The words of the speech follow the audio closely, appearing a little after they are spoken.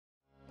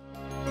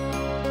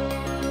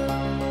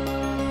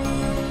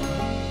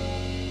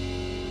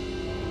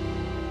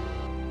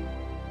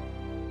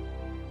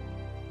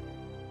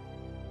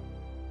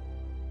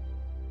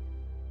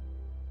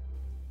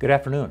Good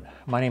afternoon.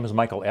 My name is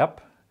Michael Epp.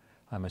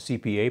 I'm a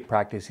CPA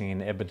practicing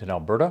in Edmonton,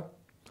 Alberta,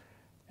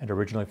 and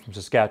originally from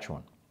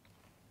Saskatchewan.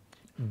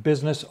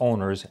 Business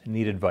owners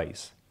need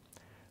advice.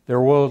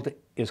 Their world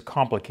is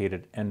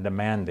complicated and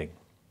demanding.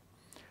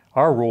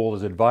 Our role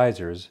as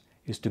advisors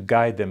is to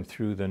guide them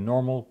through the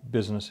normal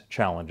business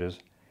challenges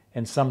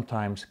and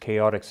sometimes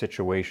chaotic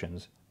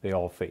situations they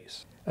all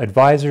face.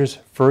 Advisors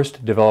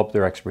first develop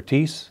their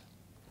expertise,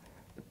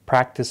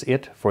 practice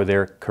it for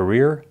their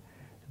career,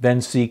 then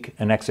seek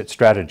an exit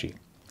strategy.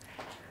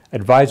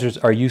 Advisors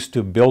are used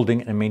to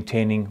building and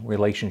maintaining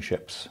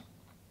relationships.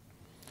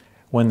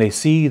 When they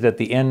see that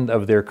the end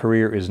of their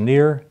career is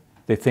near,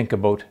 they think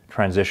about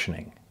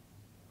transitioning.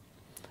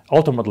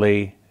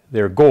 Ultimately,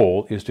 their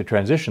goal is to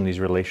transition these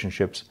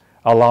relationships,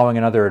 allowing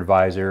another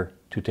advisor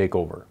to take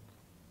over.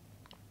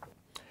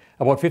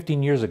 About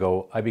 15 years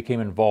ago, I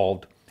became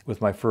involved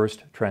with my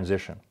first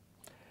transition.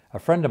 A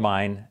friend of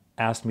mine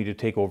asked me to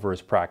take over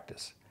his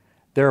practice,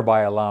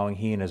 thereby allowing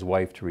he and his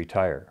wife to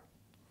retire.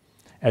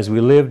 As we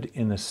lived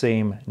in the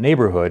same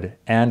neighborhood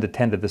and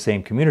attended the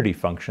same community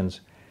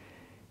functions,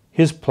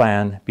 his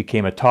plan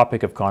became a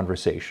topic of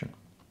conversation.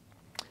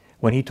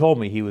 When he told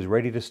me he was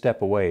ready to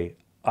step away,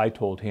 I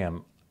told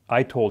him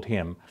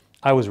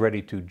I was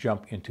ready to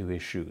jump into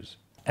his shoes.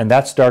 And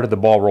that started the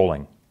ball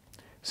rolling.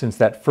 Since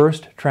that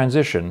first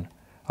transition,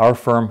 our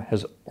firm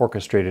has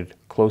orchestrated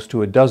close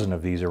to a dozen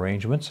of these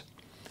arrangements.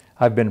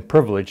 I've been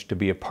privileged to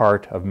be a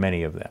part of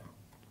many of them.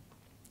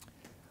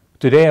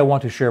 Today I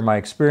want to share my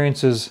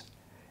experiences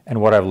and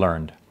what I've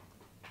learned.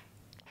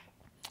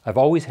 I've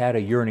always had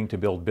a yearning to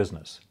build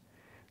business.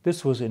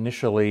 This was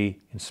initially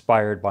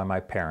inspired by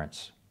my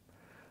parents.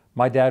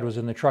 My dad was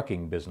in the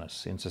trucking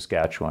business in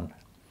Saskatchewan.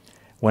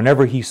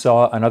 Whenever he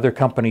saw another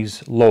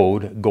company's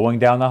load going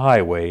down the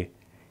highway,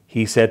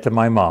 he said to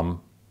my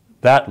mom,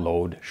 "That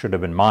load should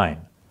have been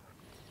mine."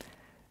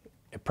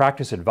 A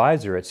practice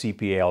advisor at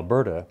CPA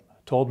Alberta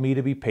told me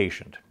to be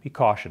patient. He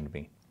cautioned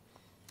me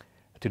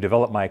to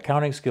develop my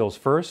accounting skills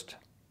first,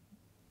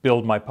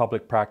 build my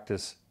public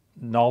practice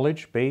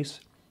knowledge base,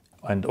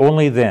 and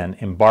only then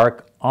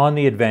embark on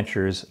the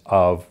adventures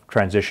of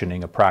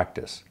transitioning a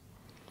practice.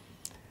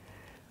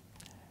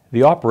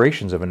 The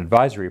operations of an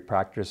advisory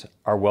practice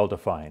are well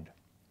defined.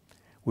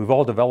 We've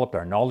all developed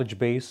our knowledge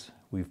base,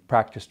 we've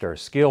practiced our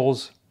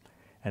skills,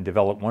 and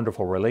developed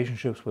wonderful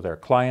relationships with our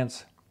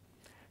clients.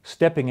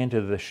 Stepping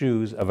into the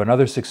shoes of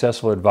another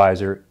successful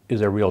advisor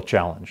is a real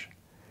challenge.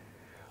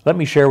 Let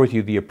me share with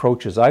you the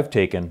approaches I've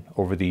taken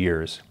over the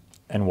years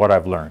and what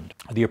I've learned.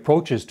 The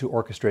approaches to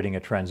orchestrating a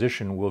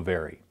transition will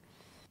vary.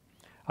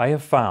 I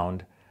have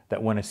found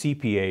that when a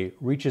CPA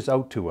reaches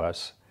out to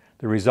us,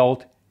 the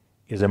result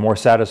is a more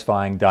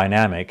satisfying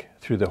dynamic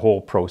through the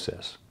whole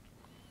process.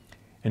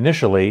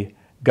 Initially,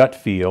 gut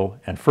feel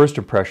and first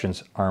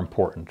impressions are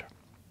important.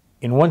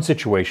 In one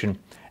situation,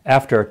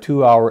 after a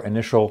 2-hour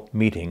initial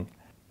meeting,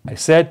 I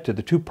said to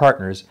the two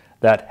partners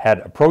that had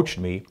approached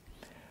me,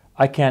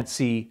 "I can't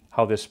see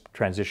how this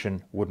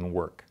transition wouldn't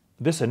work."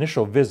 This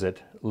initial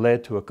visit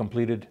led to a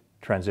completed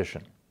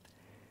transition.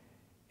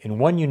 In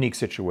one unique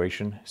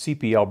situation,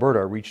 CPA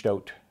Alberta reached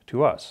out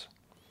to us.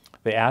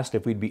 They asked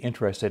if we'd be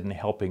interested in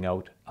helping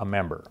out a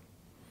member.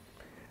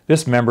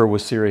 This member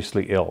was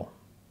seriously ill.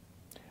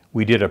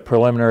 We did a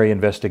preliminary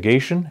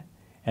investigation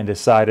and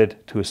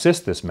decided to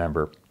assist this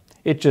member.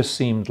 It just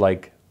seemed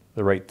like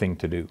the right thing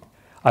to do.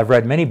 I've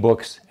read many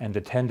books and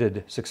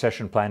attended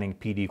succession planning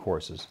PD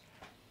courses.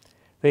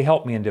 They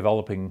helped me in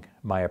developing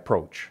my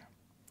approach.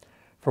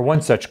 For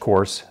one such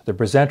course, the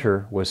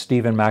presenter was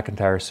Stephen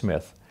McIntyre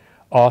Smith,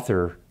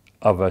 author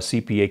of a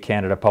CPA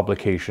Canada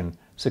publication,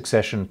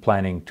 Succession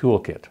Planning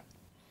Toolkit.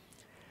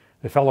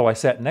 The fellow I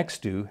sat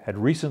next to had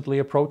recently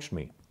approached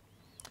me.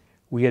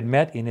 We had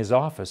met in his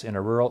office in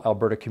a rural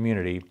Alberta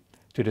community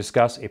to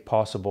discuss a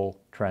possible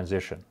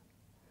transition.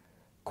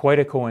 Quite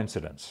a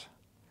coincidence.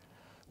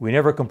 We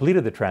never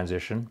completed the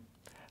transition.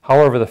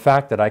 However, the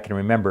fact that I can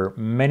remember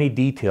many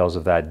details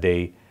of that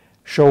day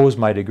shows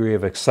my degree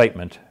of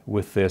excitement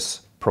with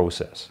this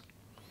process.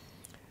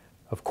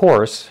 Of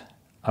course,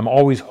 I'm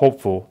always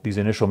hopeful these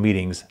initial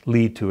meetings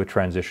lead to a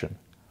transition.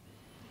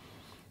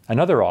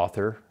 Another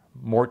author,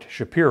 Mort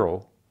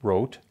Shapiro,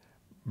 wrote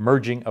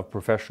Merging of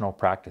Professional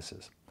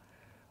Practices.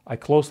 I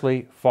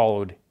closely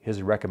followed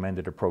his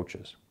recommended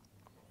approaches.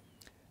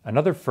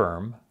 Another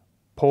firm,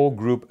 Poe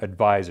Group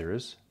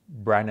Advisors,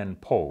 Brannon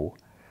Poe,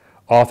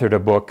 authored a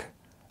book,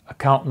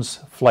 Accountant's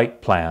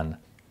Flight Plan,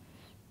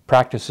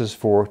 Practices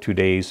for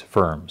Today's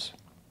Firms.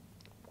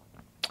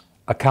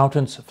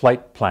 Accountant's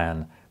Flight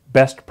Plan,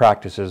 Best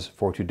Practices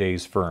for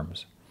Today's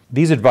Firms.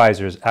 These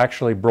advisors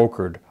actually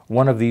brokered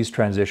one of these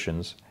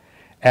transitions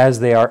as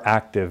they are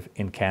active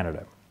in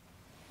Canada.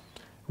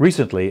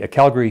 Recently, a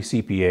Calgary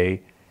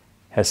CPA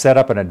has set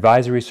up an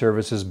advisory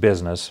services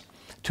business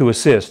to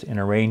assist in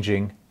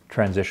arranging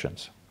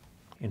transitions.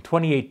 In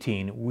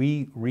 2018,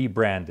 we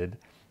rebranded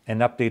and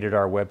updated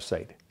our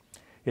website.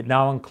 It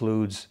now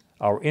includes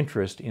our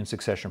interest in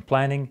succession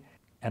planning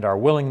and our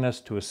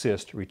willingness to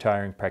assist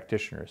retiring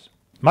practitioners.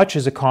 Much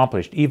is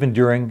accomplished even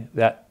during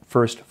that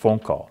first phone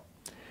call.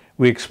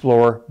 We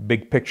explore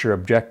big picture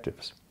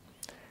objectives,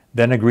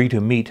 then agree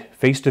to meet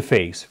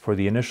face-to-face for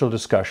the initial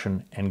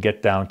discussion and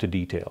get down to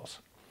details.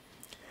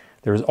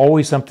 There is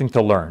always something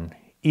to learn,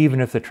 even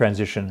if the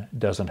transition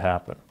doesn't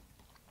happen.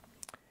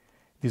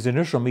 These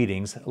initial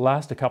meetings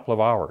last a couple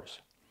of hours.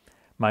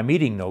 My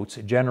meeting notes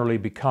generally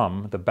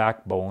become the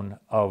backbone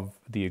of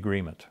the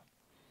agreement.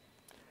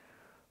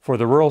 For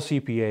the rural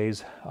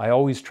CPAs, I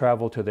always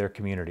travel to their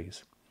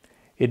communities.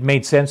 It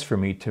made sense for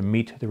me to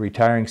meet the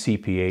retiring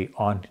CPA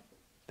on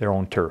their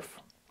own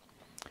turf.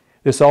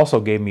 This also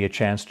gave me a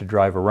chance to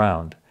drive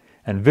around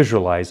and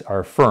visualize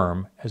our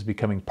firm as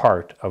becoming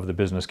part of the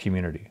business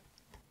community.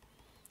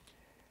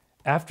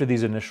 After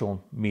these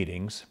initial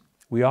meetings,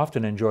 we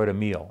often enjoyed a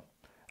meal,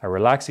 a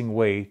relaxing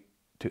way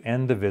to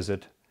end the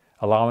visit,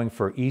 allowing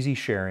for easy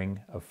sharing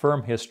of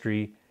firm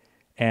history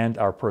and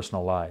our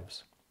personal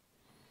lives.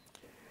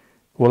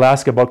 We'll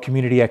ask about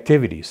community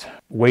activities,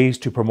 ways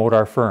to promote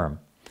our firm,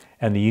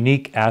 and the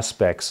unique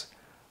aspects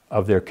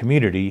of their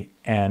community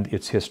and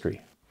its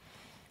history.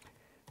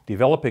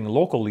 Developing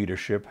local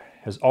leadership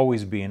has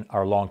always been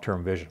our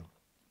long-term vision.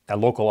 A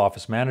local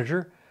office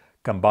manager,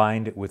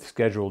 combined with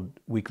scheduled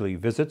weekly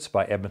visits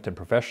by Edmonton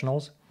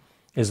professionals,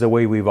 is the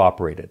way we've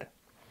operated.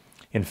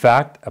 In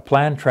fact, a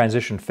planned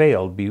transition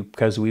failed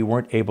because we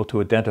weren't able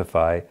to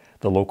identify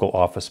the local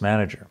office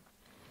manager.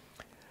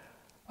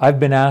 I've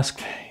been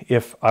asked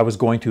if I was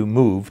going to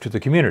move to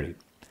the community.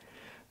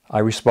 I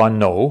respond,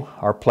 no,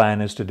 our plan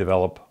is to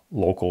develop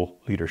local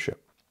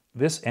leadership.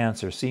 This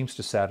answer seems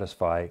to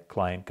satisfy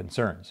client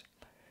concerns.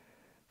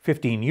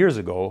 15 years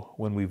ago,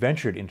 when we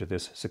ventured into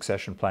this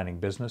succession planning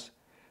business,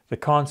 the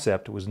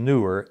concept was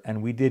newer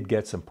and we did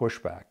get some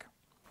pushback.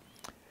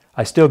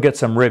 I still get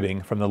some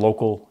ribbing from the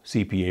local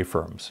CPA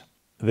firms.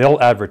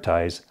 They'll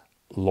advertise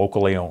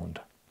locally owned.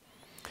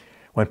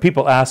 When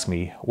people ask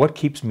me what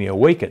keeps me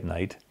awake at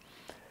night,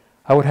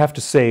 I would have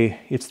to say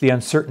it's the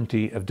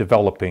uncertainty of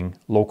developing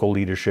local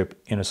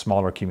leadership in a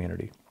smaller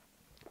community.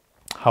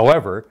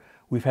 However,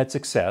 we've had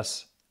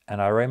success,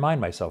 and I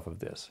remind myself of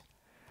this.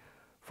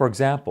 For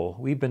example,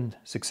 we've been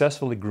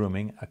successfully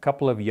grooming a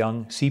couple of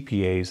young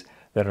CPAs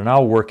that are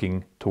now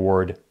working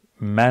toward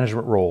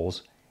management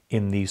roles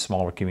in these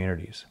smaller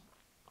communities.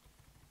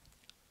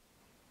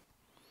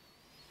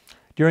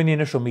 During the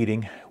initial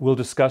meeting, we'll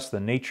discuss the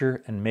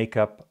nature and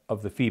makeup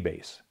of the fee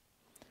base.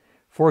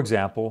 For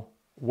example,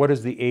 what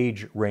is the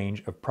age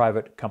range of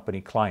private company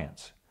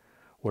clients?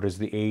 What is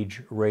the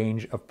age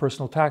range of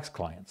personal tax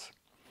clients?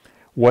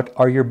 What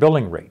are your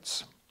billing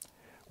rates?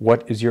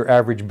 What is your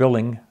average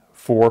billing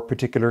for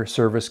particular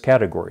service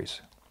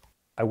categories?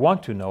 I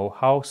want to know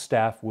how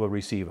staff will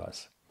receive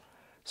us.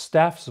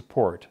 Staff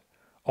support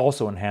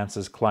also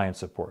enhances client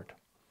support.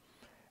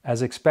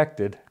 As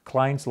expected,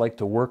 clients like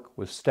to work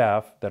with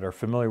staff that are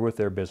familiar with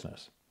their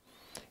business.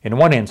 In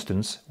one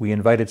instance, we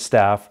invited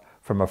staff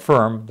from a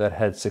firm that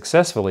had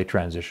successfully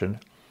transitioned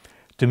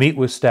to meet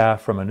with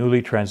staff from a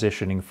newly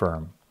transitioning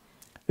firm.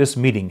 This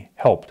meeting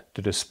helped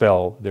to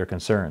dispel their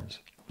concerns.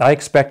 I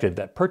expected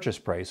that purchase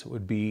price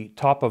would be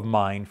top of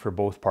mind for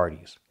both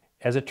parties.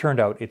 As it turned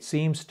out, it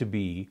seems to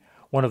be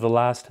one of the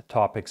last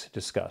topics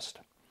discussed.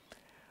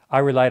 I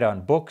relied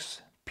on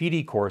books,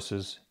 PD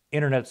courses,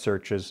 internet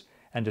searches,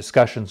 and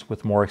discussions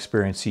with more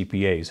experienced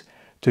CPAs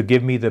to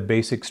give me the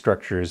basic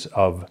structures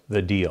of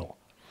the deal.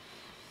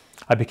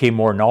 I became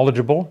more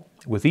knowledgeable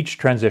with each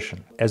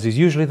transition. As is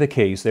usually the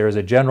case, there is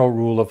a general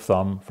rule of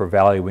thumb for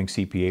valuing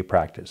CPA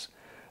practice.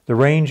 The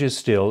range is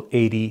still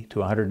 80 to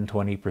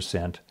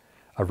 120%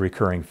 of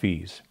recurring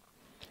fees.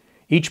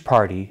 Each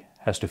party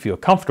has to feel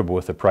comfortable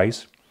with the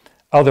price,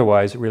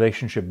 otherwise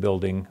relationship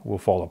building will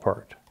fall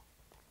apart.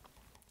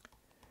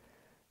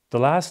 The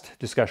last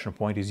discussion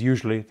point is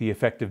usually the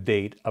effective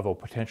date of a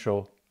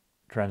potential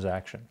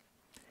transaction.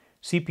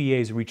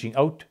 CPAs reaching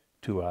out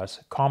to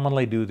us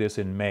commonly do this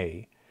in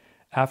May,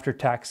 after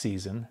tax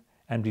season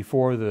and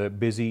before the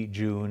busy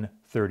June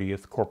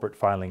 30th corporate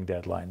filing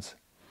deadlines.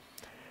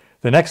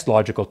 The next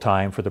logical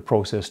time for the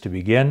process to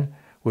begin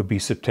would be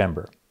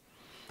September.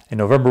 A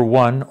November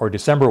 1 or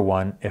December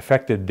 1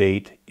 effective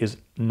date is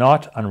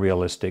not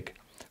unrealistic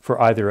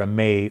for either a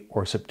May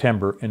or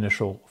September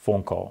initial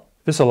phone call.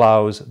 This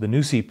allows the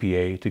new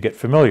CPA to get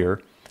familiar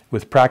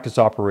with practice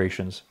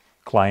operations,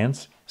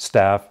 clients,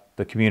 staff,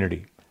 the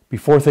community,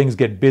 before things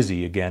get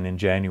busy again in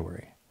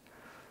January.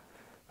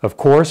 Of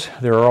course,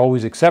 there are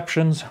always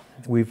exceptions.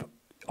 We've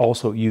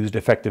also used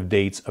effective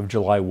dates of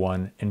July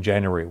 1 and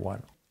January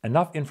 1.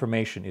 Enough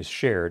information is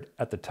shared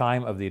at the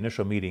time of the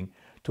initial meeting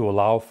to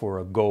allow for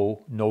a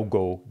go,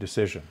 no-go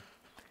decision.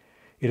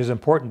 It is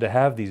important to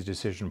have these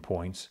decision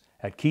points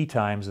at key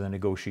times in the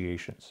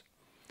negotiations.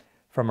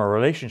 From a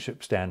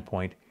relationship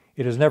standpoint,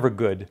 it is never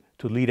good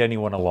to lead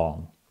anyone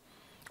along.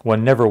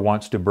 One never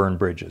wants to burn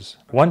bridges.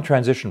 One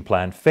transition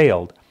plan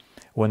failed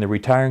when the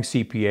retiring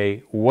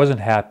CPA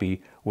wasn't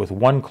happy with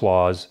one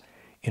clause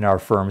in our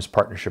firm's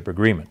partnership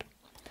agreement.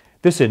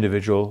 This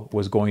individual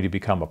was going to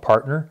become a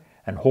partner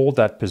and hold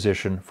that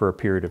position for a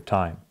period of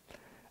time,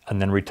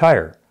 and then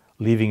retire,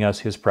 leaving us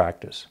his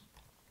practice.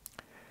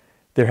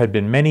 There had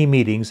been many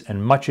meetings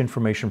and much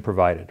information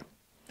provided.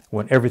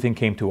 When everything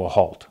came to a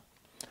halt,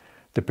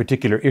 the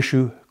particular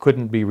issue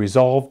couldn't be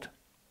resolved,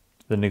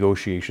 the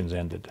negotiations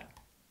ended.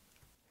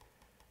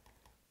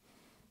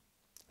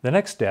 The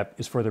next step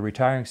is for the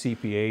retiring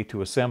CPA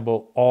to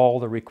assemble all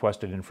the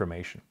requested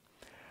information.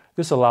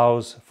 This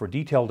allows for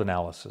detailed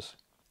analysis.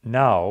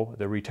 Now,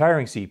 the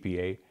retiring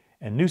CPA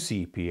and new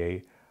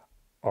CPA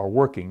are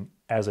working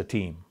as a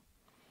team.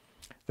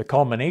 The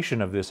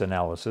culmination of this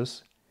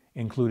analysis,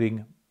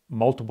 including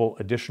multiple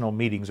additional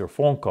meetings or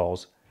phone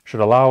calls, should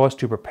allow us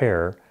to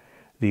prepare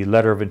the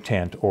letter of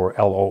intent, or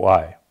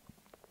LOI.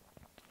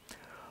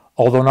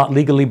 Although not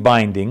legally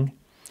binding,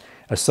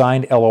 a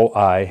signed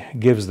LOI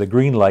gives the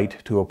green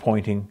light to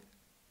appointing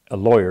a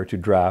lawyer to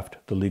draft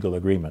the legal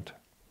agreement.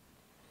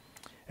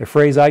 A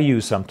phrase I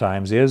use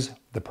sometimes is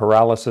the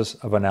paralysis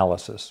of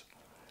analysis.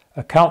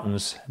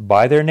 Accountants,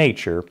 by their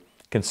nature,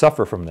 can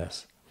suffer from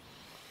this.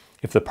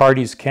 If the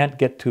parties can't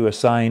get to a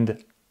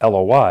signed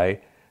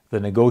LOI, the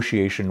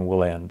negotiation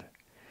will end.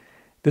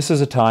 This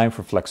is a time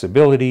for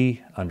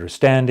flexibility,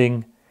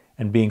 understanding,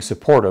 and being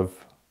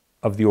supportive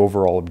of the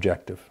overall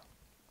objective.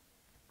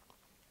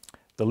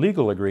 The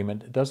legal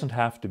agreement doesn't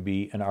have to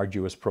be an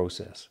arduous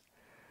process.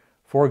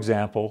 For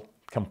example,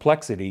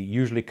 complexity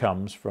usually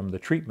comes from the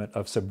treatment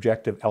of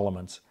subjective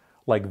elements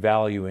like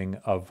valuing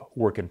of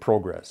work in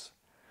progress.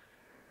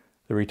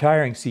 The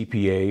retiring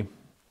CPA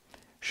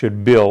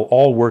should bill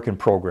all work in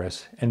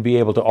progress and be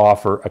able to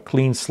offer a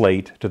clean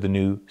slate to the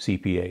new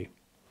CPA.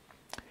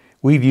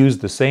 We've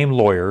used the same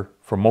lawyer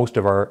for most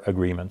of our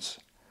agreements.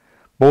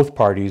 Both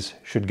parties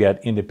should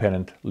get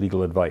independent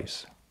legal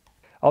advice.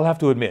 I'll have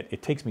to admit,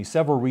 it takes me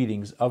several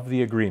readings of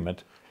the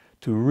agreement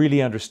to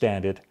really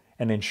understand it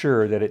and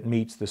ensure that it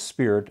meets the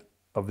spirit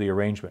of the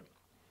arrangement.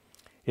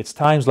 It's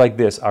times like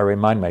this I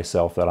remind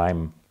myself that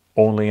I'm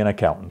only an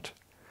accountant.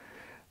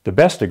 The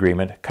best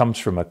agreement comes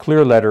from a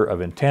clear letter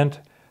of intent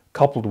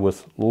coupled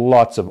with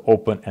lots of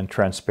open and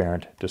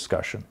transparent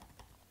discussion.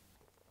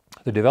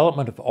 The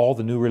development of all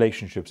the new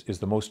relationships is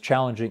the most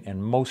challenging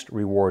and most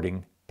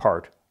rewarding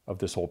part of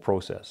this whole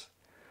process.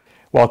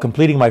 While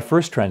completing my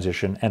first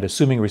transition and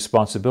assuming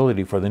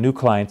responsibility for the new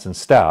clients and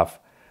staff,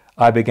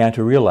 I began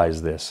to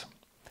realize this.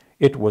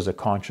 It was a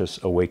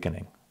conscious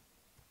awakening.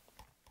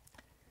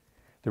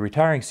 The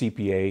retiring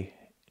CPA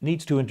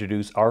needs to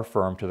introduce our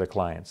firm to the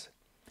clients.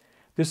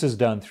 This is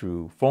done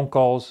through phone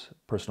calls,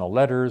 personal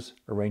letters,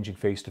 arranging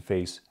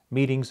face-to-face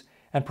meetings,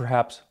 and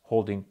perhaps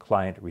holding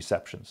client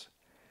receptions.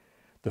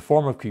 The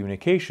form of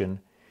communication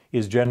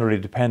is generally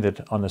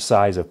dependent on the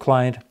size of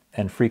client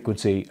and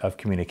frequency of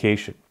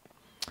communication.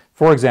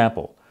 For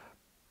example,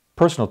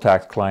 personal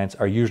tax clients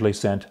are usually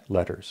sent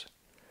letters.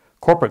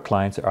 Corporate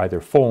clients are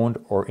either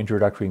phoned or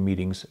introductory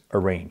meetings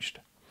arranged.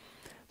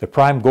 The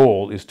prime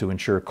goal is to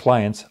ensure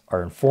clients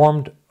are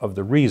informed of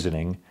the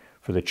reasoning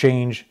for the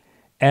change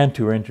and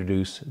to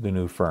introduce the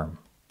new firm.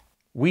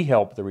 We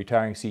help the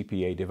retiring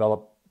CPA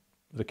develop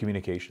the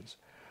communications.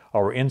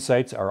 Our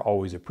insights are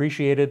always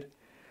appreciated.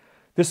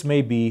 This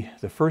may be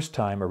the first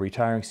time a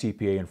retiring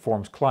CPA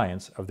informs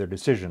clients of their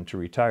decision to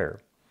retire.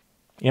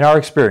 In our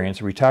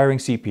experience, retiring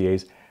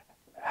CPAs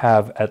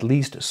have at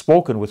least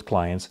spoken with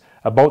clients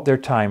about their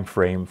time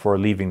frame for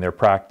leaving their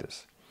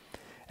practice.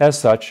 As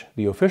such,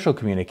 the official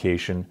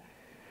communication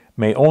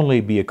may only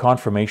be a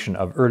confirmation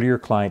of earlier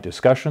client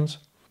discussions.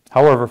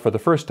 However, for the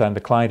first time, the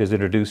client is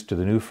introduced to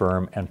the new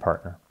firm and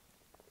partner.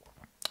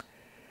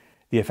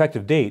 The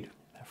effective date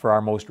for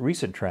our most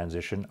recent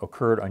transition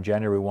occurred on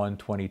January 1,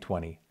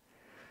 2020.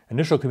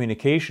 Initial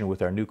communication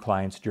with our new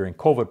clients during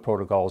COVID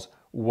protocols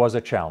was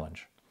a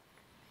challenge.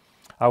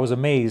 I was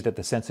amazed at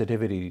the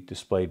sensitivity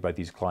displayed by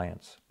these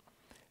clients.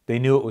 They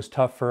knew it was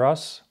tough for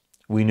us.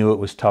 We knew it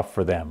was tough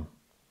for them.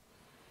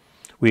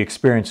 We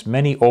experienced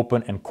many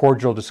open and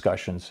cordial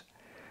discussions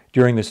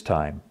during this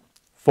time.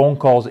 Phone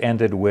calls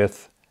ended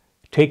with,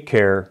 "Take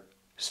care,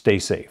 stay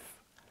safe."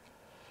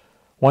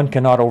 One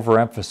cannot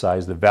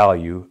overemphasize the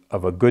value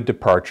of a good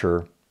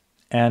departure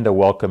and a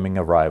welcoming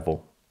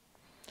arrival.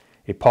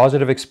 A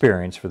positive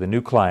experience for the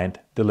new client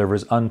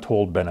delivers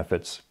untold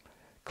benefits.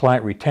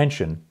 Client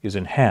retention is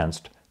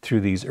enhanced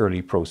through these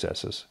early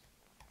processes.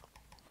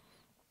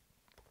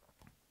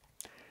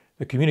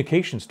 The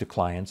communications to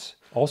clients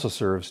also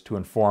serves to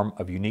inform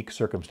of unique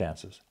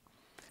circumstances.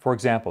 For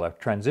example, a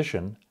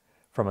transition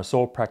from a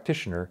sole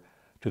practitioner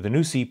to the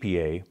new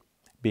CPA,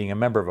 being a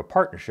member of a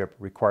partnership,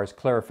 requires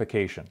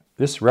clarification.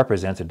 This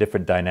represents a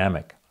different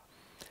dynamic.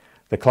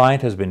 The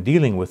client has been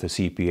dealing with the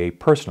CPA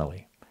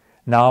personally.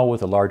 Now,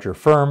 with a larger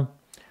firm,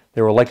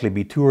 there will likely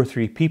be 2 or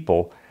 3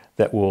 people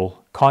that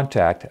will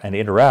contact and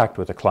interact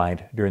with the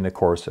client during the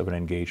course of an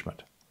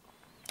engagement.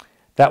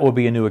 That will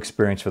be a new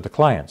experience for the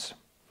clients.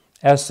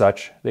 As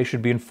such, they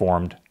should be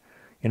informed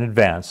in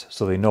advance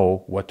so they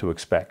know what to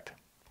expect.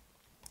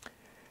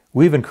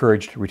 We've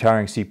encouraged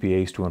retiring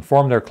CPAs to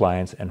inform their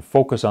clients and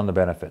focus on the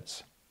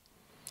benefits.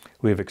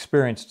 We have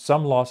experienced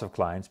some loss of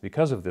clients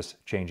because of this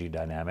changing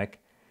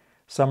dynamic.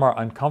 Some are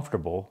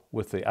uncomfortable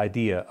with the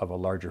idea of a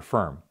larger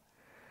firm.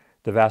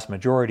 The vast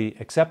majority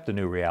accept the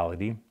new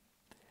reality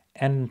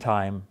and in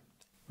time,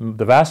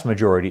 the vast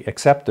majority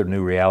accept the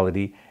new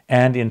reality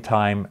and in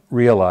time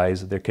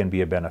realize there can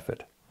be a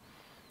benefit.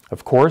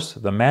 Of course,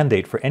 the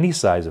mandate for any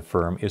size of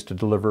firm is to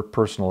deliver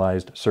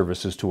personalized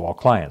services to all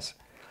clients.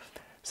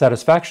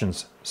 Satisfaction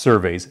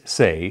surveys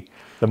say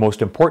the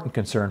most important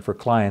concern for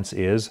clients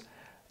is,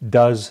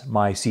 does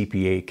my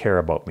CPA care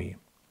about me?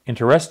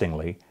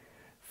 Interestingly,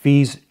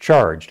 fees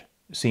charged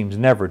seems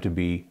never to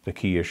be the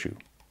key issue.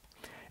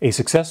 A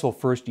successful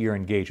first-year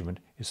engagement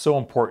is so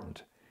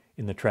important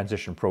in the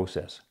transition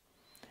process.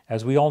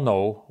 As we all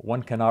know,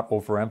 one cannot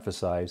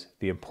overemphasize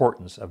the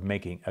importance of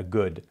making a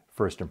good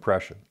first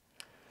impression.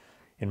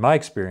 In my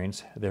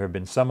experience, there have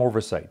been some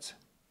oversights,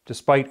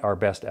 despite our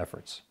best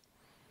efforts.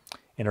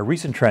 In a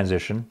recent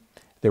transition,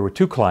 there were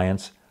 2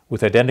 clients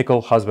with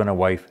identical husband and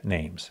wife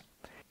names.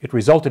 It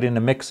resulted in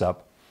a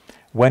mix-up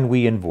when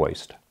we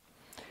invoiced.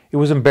 It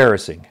was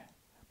embarrassing,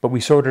 but we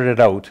sorted it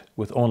out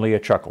with only a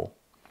chuckle.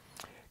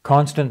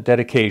 Constant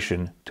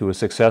dedication to a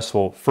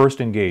successful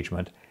first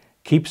engagement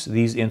keeps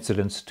these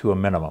incidents to a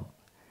minimum.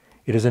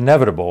 It is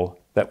inevitable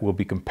that we'll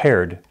be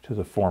compared to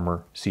the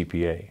former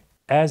CPA.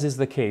 As is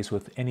the case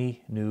with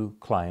any new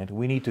client,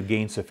 we need to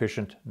gain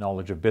sufficient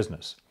knowledge of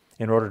business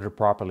in order to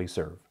properly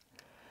serve.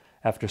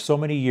 After so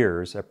many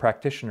years, a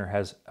practitioner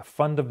has a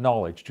fund of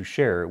knowledge to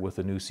share with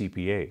the new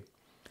CPA.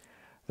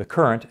 The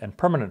current and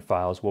permanent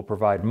files will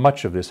provide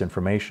much of this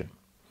information.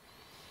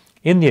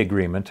 In the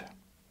agreement,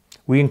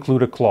 we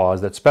include a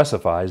clause that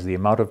specifies the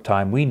amount of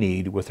time we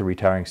need with the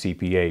retiring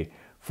CPA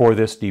for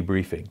this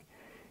debriefing.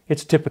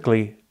 It's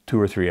typically 2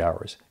 or 3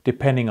 hours,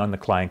 depending on the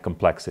client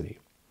complexity.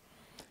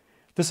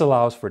 This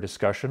allows for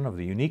discussion of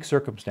the unique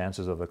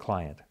circumstances of the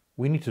client.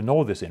 We need to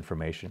know this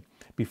information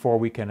before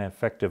we can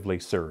effectively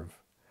serve.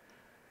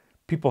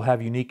 People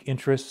have unique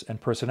interests and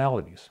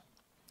personalities.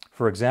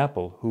 For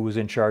example, who is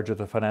in charge of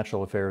the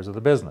financial affairs of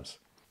the business?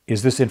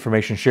 Is this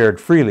information shared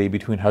freely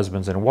between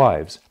husbands and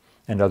wives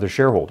and other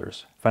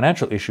shareholders?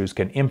 Financial issues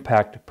can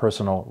impact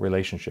personal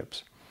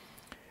relationships.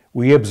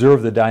 We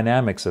observe the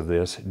dynamics of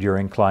this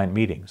during client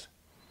meetings.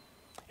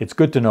 It's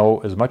good to know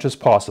as much as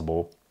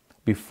possible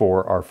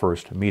before our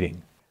first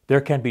meeting.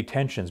 There can be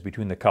tensions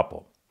between the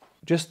couple.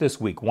 Just this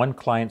week, one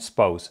client's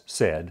spouse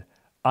said,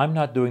 "I'm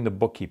not doing the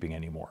bookkeeping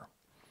anymore."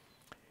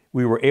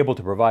 We were able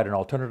to provide an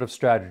alternative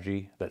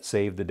strategy that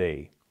saved the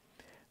day.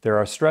 There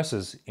are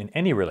stresses in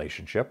any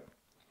relationship.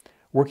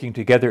 Working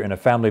together in a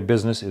family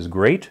business is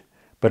great,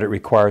 but it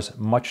requires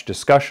much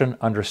discussion,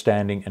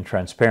 understanding, and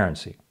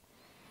transparency.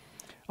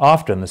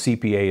 Often the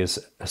CPA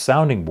is a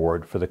sounding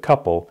board for the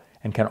couple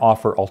and can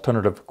offer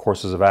alternative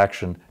courses of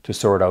action to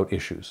sort out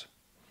issues.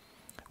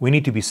 We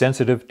need to be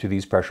sensitive to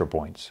these pressure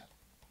points.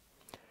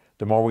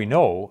 The more we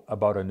know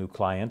about a new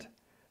client,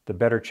 the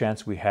better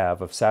chance we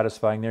have of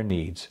satisfying their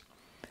needs,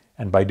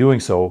 and by doing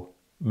so,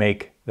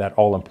 make that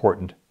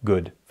all-important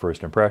good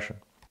first impression.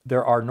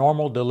 There are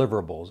normal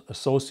deliverables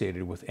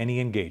associated with any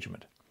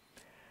engagement.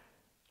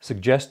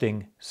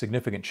 Suggesting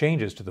significant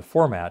changes to the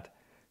format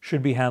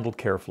should be handled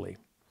carefully.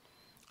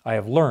 I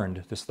have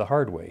learned this the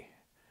hard way.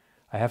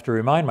 I have to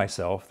remind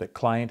myself that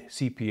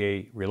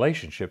client-CPA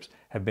relationships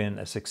have been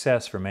a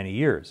success for many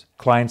years.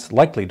 Clients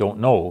likely don't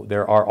know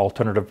there are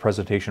alternative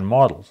presentation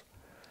models.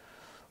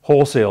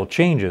 Wholesale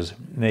changes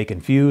may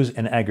confuse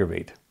and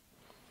aggravate.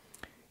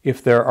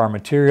 If there are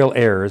material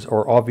errors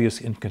or obvious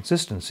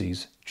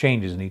inconsistencies,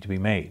 changes need to be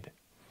made.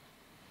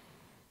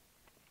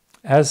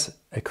 As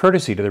a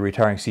courtesy to the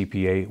retiring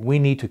CPA, we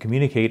need to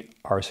communicate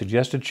our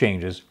suggested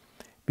changes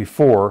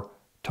before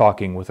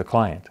talking with the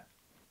client.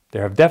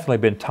 There have definitely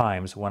been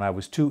times when I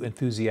was too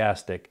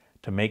enthusiastic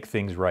to make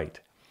things right,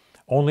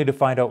 only to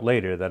find out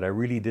later that I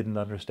really didn't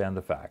understand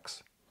the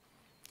facts.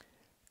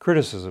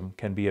 Criticism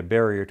can be a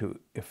barrier to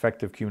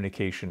effective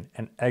communication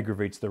and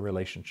aggravates the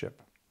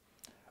relationship.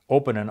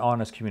 Open and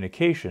honest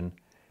communication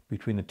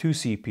between the 2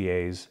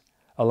 CPAs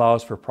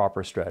allows for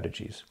proper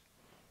strategies.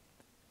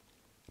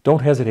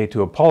 Don't hesitate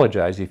to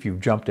apologize if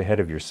you've jumped ahead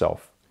of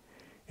yourself.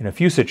 In a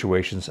few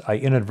situations, I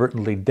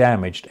inadvertently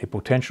damaged a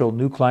potential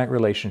new client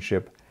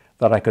relationship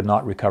that I could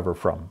not recover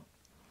from.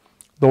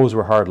 Those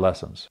were hard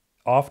lessons.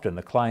 Often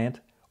the client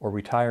or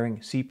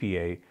retiring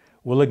CPA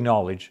will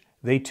acknowledge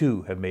they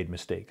too have made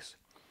mistakes.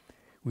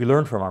 We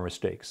learn from our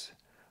mistakes.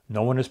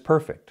 No one is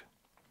perfect.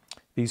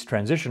 These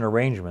transition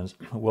arrangements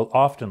will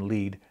often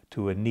lead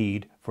to a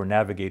need for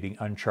navigating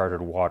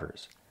uncharted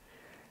waters.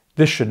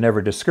 This should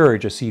never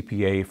discourage a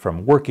CPA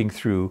from working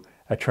through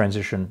a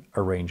transition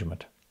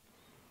arrangement.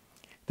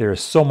 There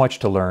is so much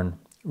to learn,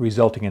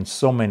 resulting in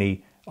so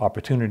many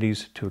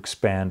opportunities to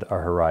expand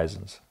our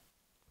horizons.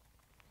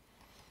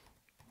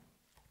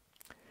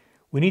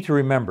 We need to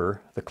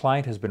remember the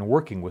client has been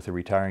working with a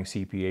retiring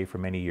CPA for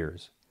many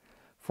years.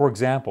 For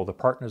example, the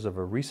partners of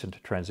a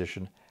recent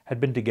transition had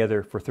been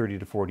together for 30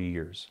 to 40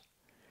 years.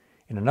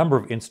 In a number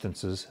of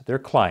instances, their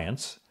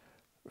clients,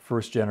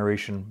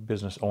 first-generation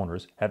business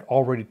owners, had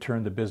already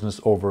turned the business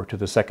over to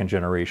the second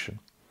generation.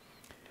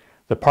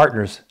 The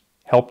partners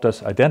helped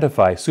us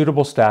identify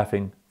suitable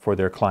staffing for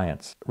their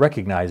clients,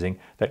 recognizing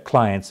that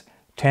clients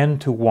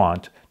tend to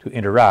want to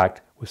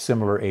interact with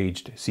similar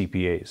aged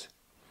CPAs.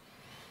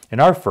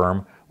 In our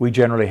firm, we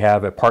generally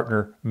have a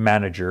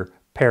partner-manager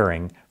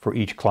pairing for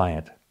each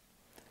client.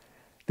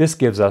 This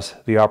gives us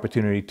the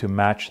opportunity to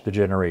match the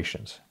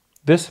generations.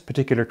 This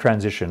particular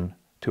transition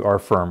to our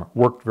firm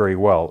worked very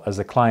well as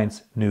the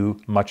clients knew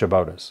much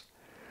about us.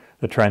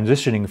 The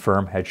transitioning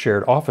firm had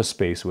shared office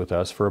space with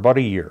us for about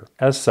a year.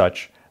 As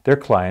such, their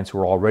clients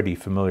were already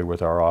familiar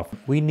with our office.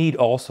 We need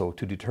also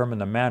to determine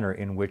the manner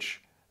in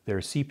which their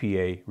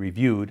CPA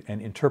reviewed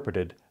and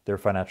interpreted their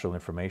financial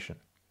information.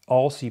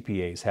 All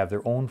CPAs have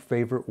their own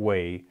favorite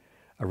way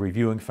of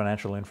reviewing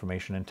financial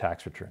information and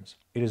tax returns.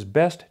 It is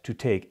best to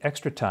take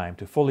extra time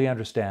to fully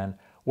understand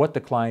what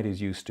the client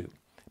is used to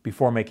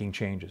before making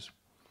changes.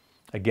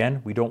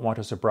 Again, we don't want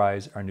to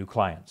surprise our new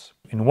clients.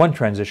 In one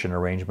transition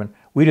arrangement,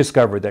 we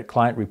discovered that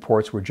client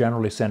reports were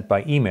generally sent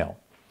by email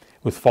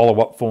with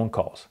follow-up phone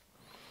calls.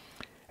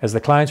 As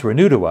the clients were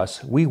new to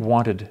us, we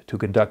wanted to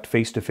conduct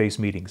face-to-face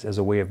meetings as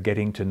a way of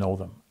getting to know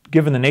them.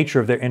 Given the nature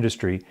of their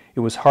industry, it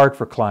was hard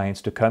for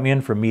clients to come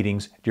in for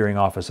meetings during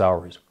office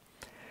hours.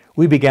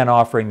 We began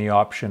offering the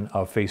option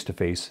of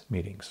face-to-face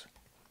meetings.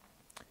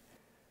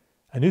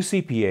 A new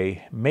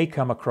CPA may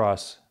come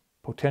across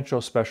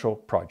potential special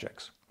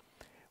projects.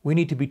 We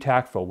need to be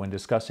tactful when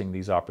discussing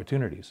these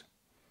opportunities.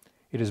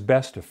 It is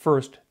best to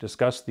first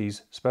discuss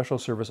these special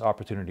service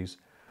opportunities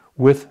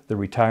with the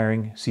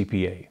retiring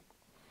CPA.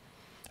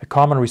 A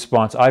common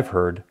response I've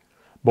heard,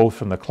 both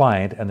from the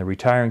client and the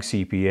retiring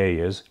CPA,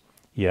 is,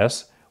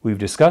 "Yes, we've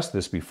discussed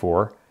this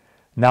before.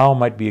 Now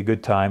might be a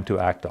good time to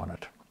act on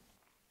it."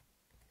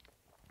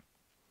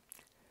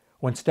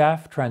 When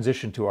staff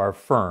transition to our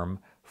firm,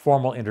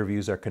 formal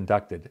interviews are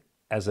conducted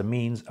as a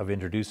means of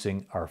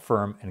introducing our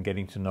firm and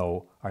getting to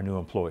know our new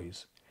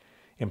employees.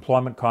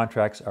 Employment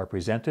contracts are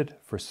presented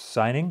for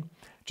signing,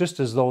 just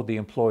as though the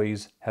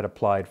employees had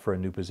applied for a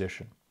new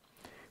position.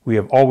 We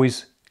have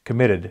always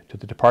committed to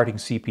the departing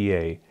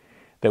CPA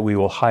that we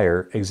will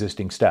hire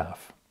existing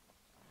staff.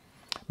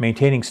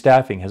 Maintaining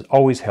staffing has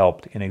always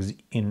helped in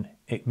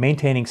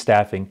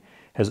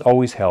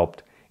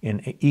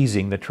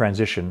easing the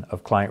transition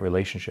of client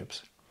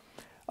relationships.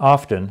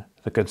 Often,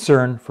 the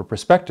concern for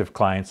prospective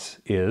clients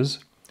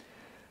is,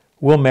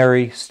 will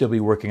Mary still be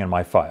working on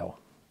my file?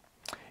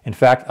 In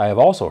fact, I have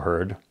also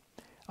heard,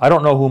 I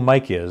don't know who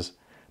Mike is,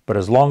 but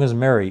as long as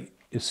Mary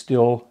is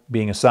still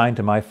being assigned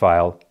to my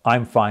file,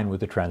 I'm fine with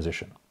the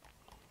transition.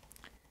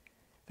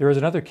 There is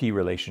another key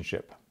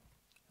relationship,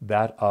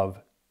 that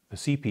of the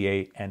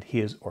CPA and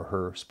his or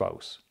her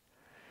spouse.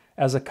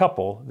 As a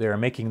couple, they are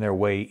making their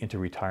way into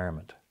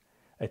retirement,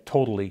 a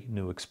totally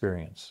new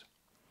experience.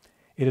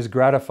 It is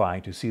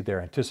gratifying to see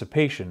their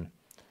anticipation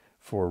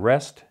for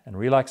rest and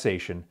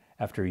relaxation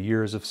after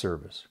years of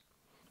service.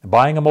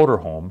 Buying a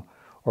motorhome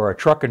or a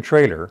truck and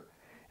trailer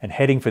and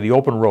heading for the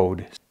open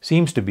road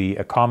seems to be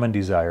a common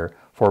desire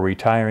for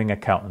retiring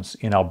accountants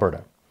in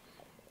Alberta.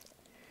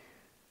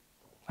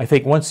 I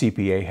think one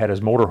CPA had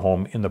his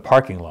motorhome in the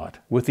parking lot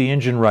with the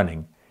engine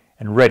running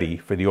and ready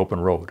for the open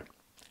road.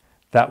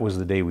 That was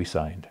the day we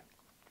signed.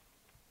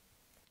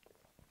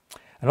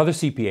 Another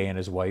CPA and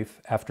his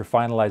wife, after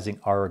finalizing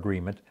our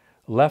agreement,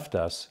 left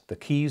us the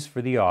keys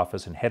for the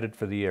office and headed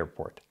for the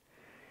airport.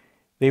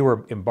 They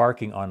were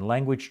embarking on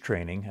language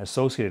training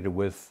associated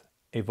with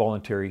a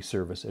voluntary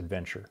service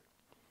adventure.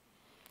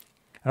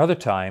 Another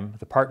time,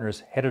 the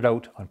partners headed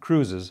out on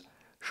cruises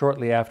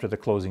shortly after the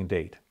closing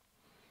date.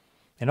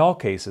 In all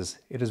cases,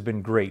 it has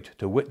been great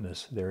to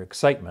witness their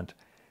excitement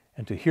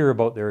and to hear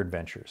about their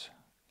adventures.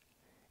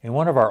 In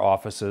one of our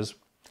offices,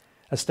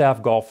 a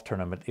staff golf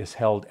tournament is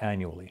held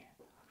annually.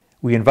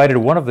 We invited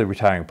one of the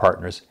retiring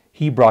partners.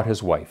 He brought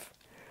his wife.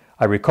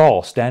 I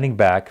recall standing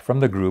back from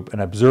the group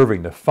and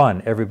observing the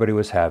fun everybody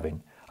was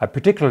having. I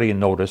particularly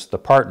noticed the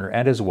partner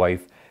and his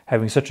wife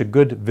having such a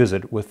good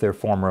visit with their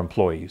former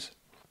employees.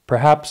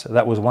 Perhaps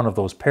that was one of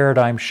those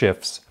paradigm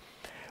shifts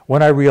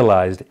when I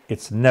realized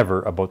it's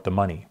never about the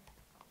money.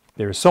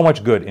 There is so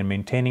much good in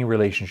maintaining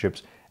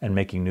relationships and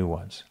making new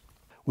ones.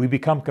 We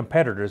become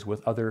competitors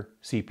with other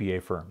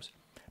CPA firms,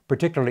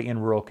 particularly in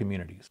rural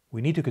communities.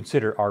 We need to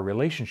consider our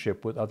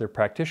relationship with other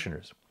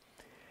practitioners.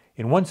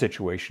 In one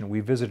situation,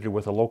 we visited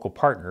with a local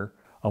partner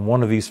on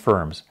one of these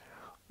firms,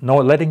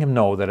 letting him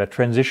know that a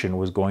transition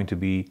was going to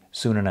be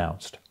soon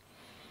announced.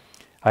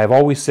 I have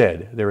always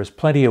said there is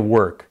plenty of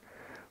work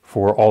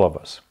for all of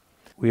us.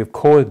 We have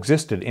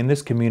coexisted in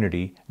this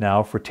community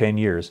now for 10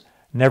 years,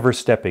 never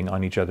stepping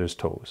on each other's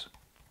toes.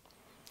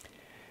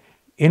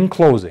 In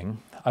closing,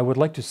 I would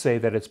like to say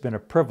that it's been a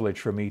privilege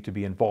for me to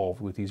be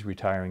involved with these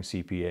retiring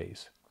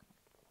CPAs.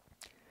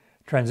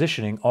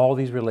 Transitioning all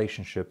these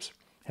relationships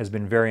has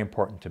been very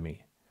important to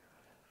me.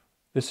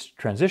 This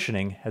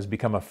transitioning has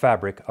become a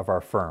fabric of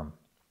our firm.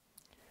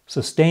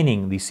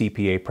 Sustaining these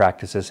CPA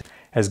practices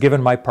has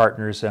given my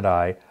partners and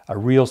I a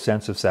real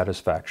sense of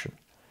satisfaction.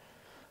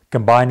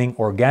 Combining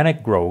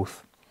organic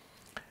growth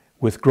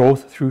with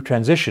growth through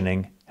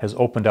transitioning has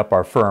opened up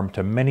our firm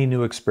to many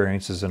new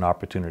experiences and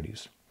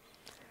opportunities.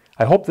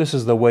 I hope this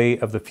is the way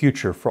of the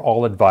future for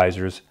all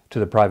advisors to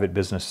the private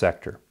business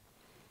sector.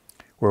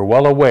 We're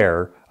well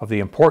aware of the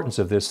importance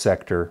of this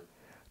sector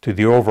to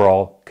the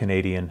overall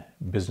Canadian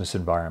business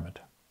environment.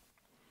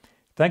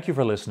 Thank you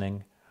for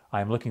listening.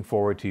 I am looking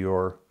forward to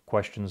your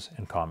questions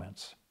and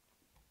comments.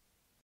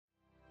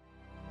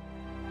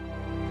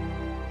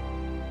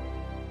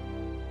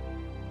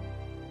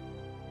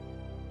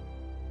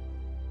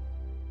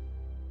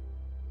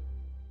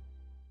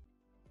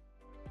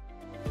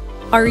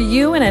 Are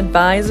you an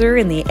advisor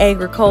in the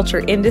agriculture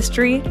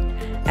industry?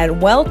 At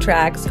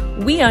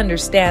WellTrax, we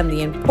understand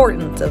the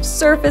importance of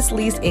surface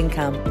lease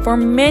income for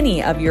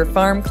many of your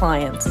farm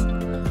clients.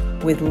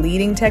 With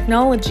leading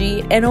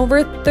technology and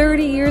over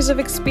 30 years of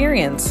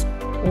experience,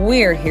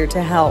 we're here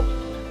to help,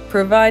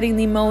 providing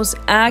the most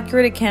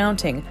accurate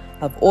accounting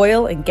of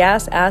oil and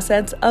gas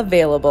assets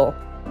available.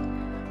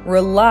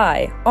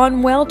 Rely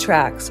on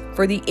WellTrax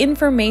for the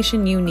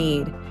information you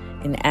need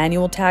in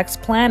annual tax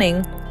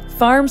planning,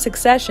 farm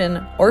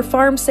succession, or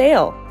farm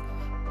sale.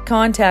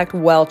 Contact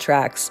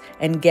WellTrax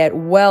and get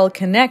well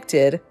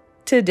connected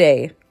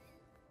today.